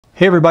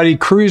Hey everybody,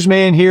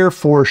 Cruiseman here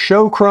for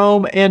Show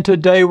Chrome, and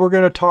today we're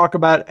going to talk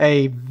about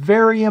a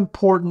very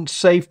important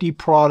safety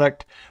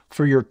product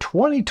for your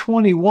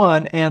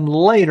 2021 and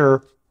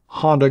later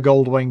Honda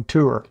Goldwing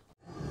Tour.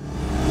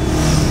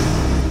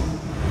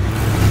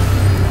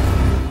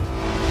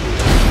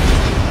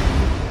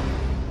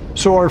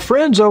 So our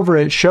friends over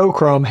at Show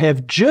Chrome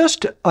have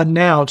just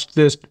announced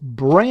this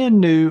brand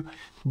new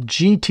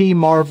GT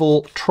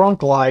Marvel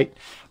trunk light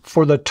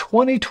for the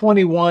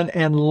 2021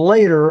 and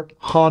later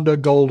Honda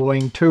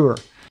Goldwing Tour.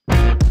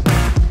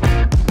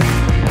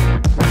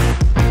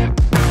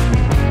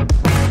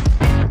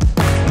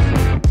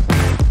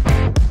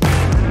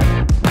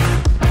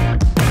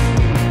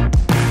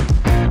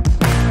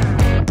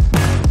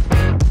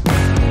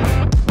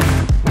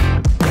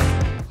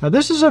 Now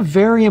this is a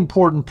very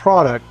important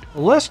product.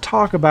 Let's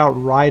talk about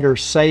rider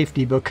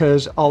safety,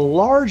 because a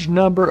large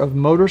number of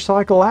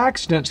motorcycle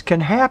accidents can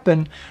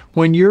happen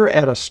when you're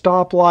at a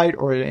stoplight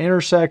or at an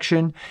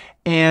intersection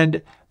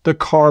and the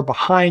car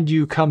behind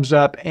you comes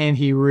up and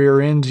he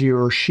rear ends you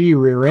or she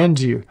rear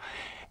ends you.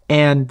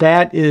 And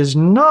that is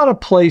not a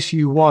place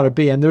you want to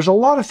be. And there's a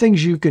lot of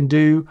things you can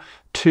do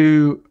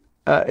to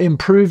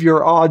improve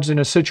your odds in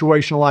a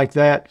situation like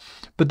that.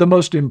 But the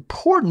most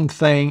important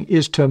thing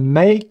is to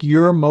make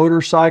your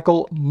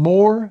motorcycle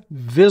more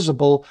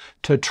visible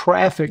to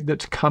traffic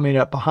that's coming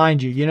up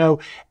behind you. You know,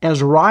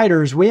 as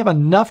riders, we have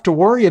enough to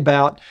worry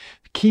about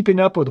keeping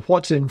up with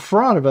what's in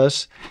front of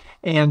us.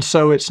 And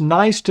so it's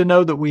nice to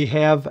know that we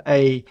have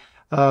a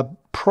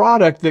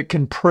product that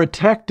can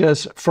protect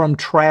us from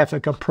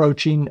traffic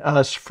approaching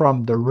us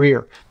from the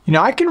rear. You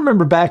know, I can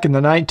remember back in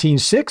the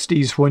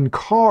 1960s when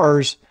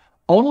cars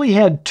only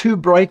had two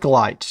brake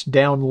lights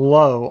down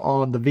low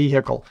on the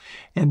vehicle.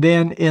 And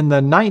then in the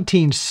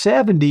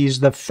 1970s,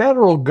 the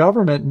federal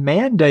government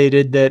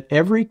mandated that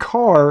every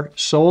car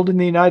sold in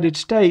the United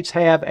States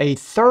have a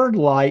third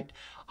light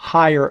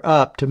higher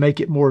up to make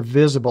it more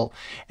visible.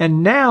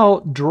 And now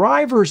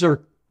drivers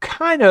are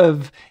kind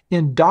of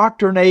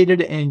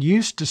indoctrinated and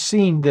used to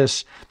seeing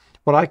this,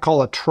 what I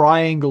call a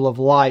triangle of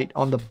light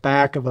on the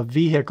back of a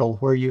vehicle,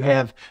 where you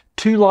have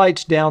two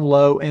lights down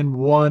low and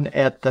one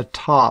at the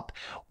top.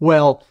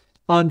 Well,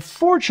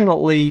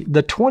 unfortunately,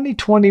 the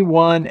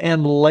 2021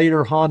 and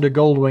later Honda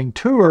Goldwing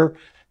Tour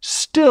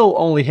still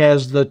only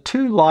has the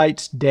two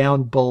lights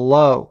down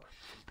below.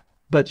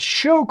 But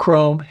Show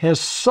Chrome has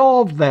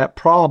solved that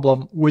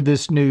problem with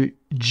this new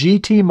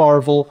GT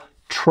Marvel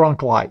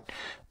trunk light.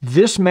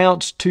 This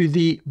mounts to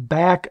the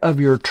back of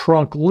your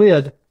trunk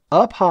lid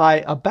up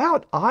high,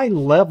 about eye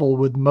level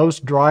with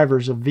most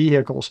drivers of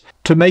vehicles,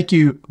 to make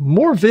you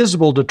more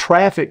visible to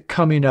traffic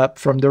coming up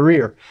from the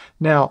rear.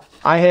 Now,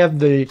 I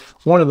have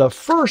one of the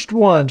first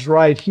ones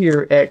right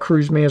here at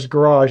Cruiseman's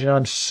Garage, and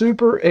I'm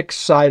super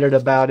excited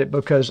about it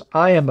because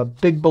I am a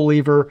big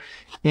believer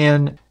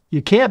in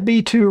you can't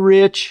be too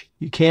rich,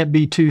 you can't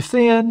be too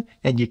thin,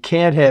 and you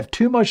can't have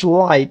too much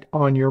light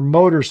on your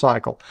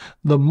motorcycle.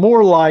 The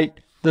more light,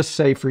 the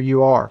safer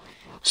you are.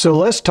 So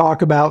let's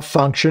talk about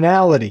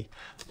functionality.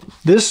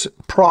 This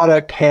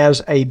product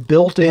has a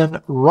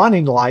built-in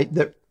running light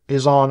that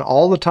is on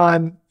all the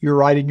time you're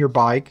riding your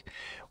bike,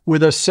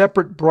 with a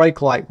separate brake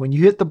light. When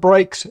you hit the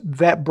brakes,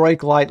 that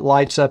brake light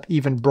lights up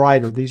even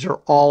brighter. These are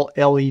all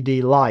LED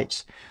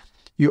lights.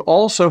 You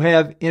also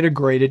have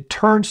integrated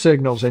turn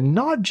signals, and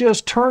not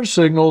just turn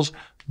signals,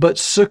 but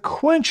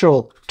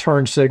sequential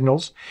turn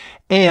signals.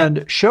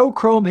 And Show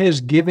Chrome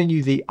has given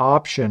you the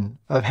option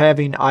of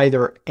having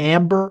either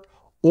amber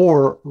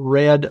or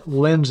red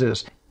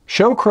lenses.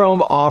 Show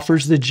Chrome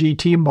offers the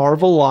GT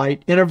Marvel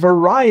light in a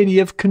variety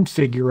of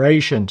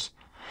configurations.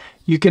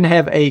 You can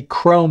have a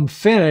chrome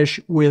finish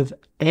with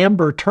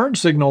amber turn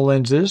signal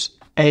lenses,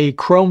 a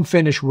chrome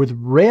finish with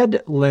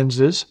red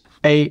lenses,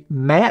 a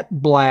matte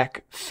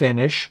black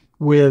finish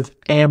with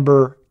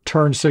amber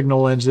turn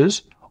signal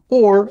lenses,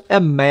 or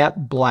a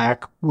matte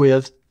black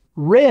with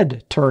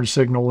red turn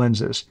signal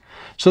lenses.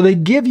 So they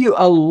give you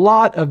a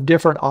lot of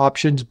different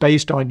options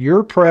based on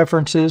your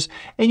preferences,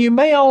 and you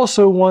may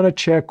also want to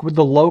check with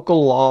the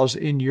local laws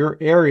in your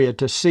area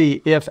to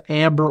see if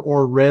amber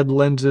or red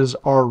lenses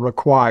are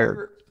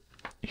required.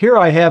 Here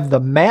I have the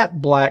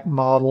matte black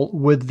model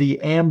with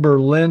the amber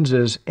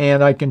lenses,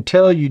 and I can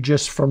tell you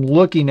just from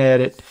looking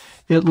at it,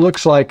 it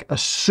looks like a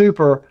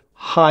super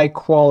high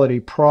quality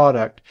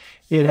product.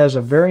 It has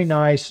a very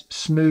nice,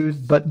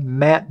 smooth, but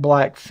matte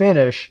black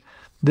finish.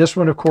 This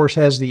one, of course,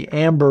 has the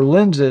amber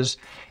lenses,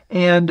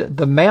 and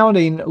the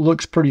mounting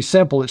looks pretty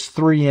simple. It's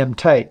 3M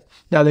tape.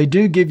 Now, they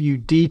do give you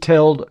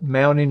detailed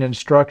mounting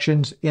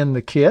instructions in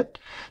the kit,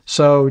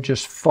 so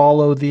just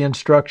follow the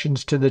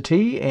instructions to the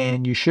T,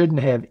 and you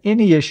shouldn't have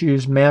any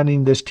issues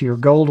mounting this to your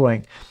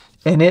Goldwing.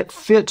 And it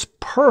fits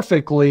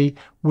perfectly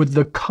with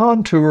the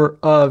contour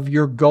of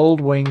your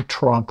Goldwing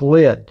trunk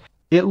lid.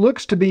 It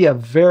looks to be a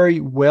very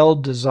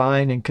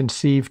well-designed and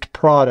conceived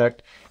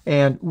product,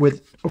 and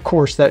with, of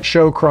course, that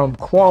Show Chrome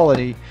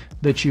quality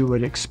that you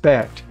would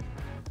expect.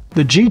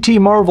 The GT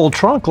Marvel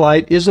trunk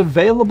light is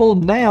available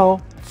now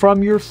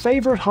from your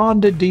favorite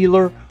Honda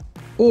dealer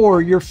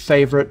or your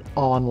favorite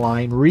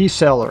online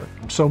reseller.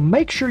 So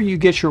make sure you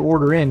get your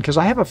order in, because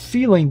I have a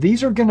feeling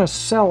these are going to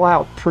sell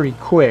out pretty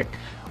quick.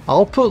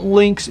 I'll put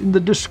links in the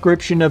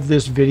description of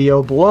this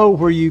video below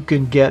where you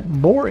can get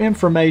more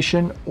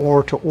information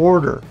or to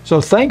order.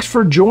 So thanks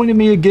for joining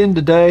me again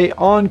today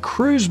on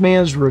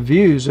Cruiseman's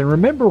Reviews, and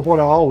remember what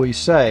I always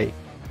say,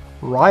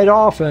 ride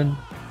often,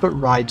 but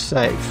ride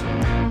safe.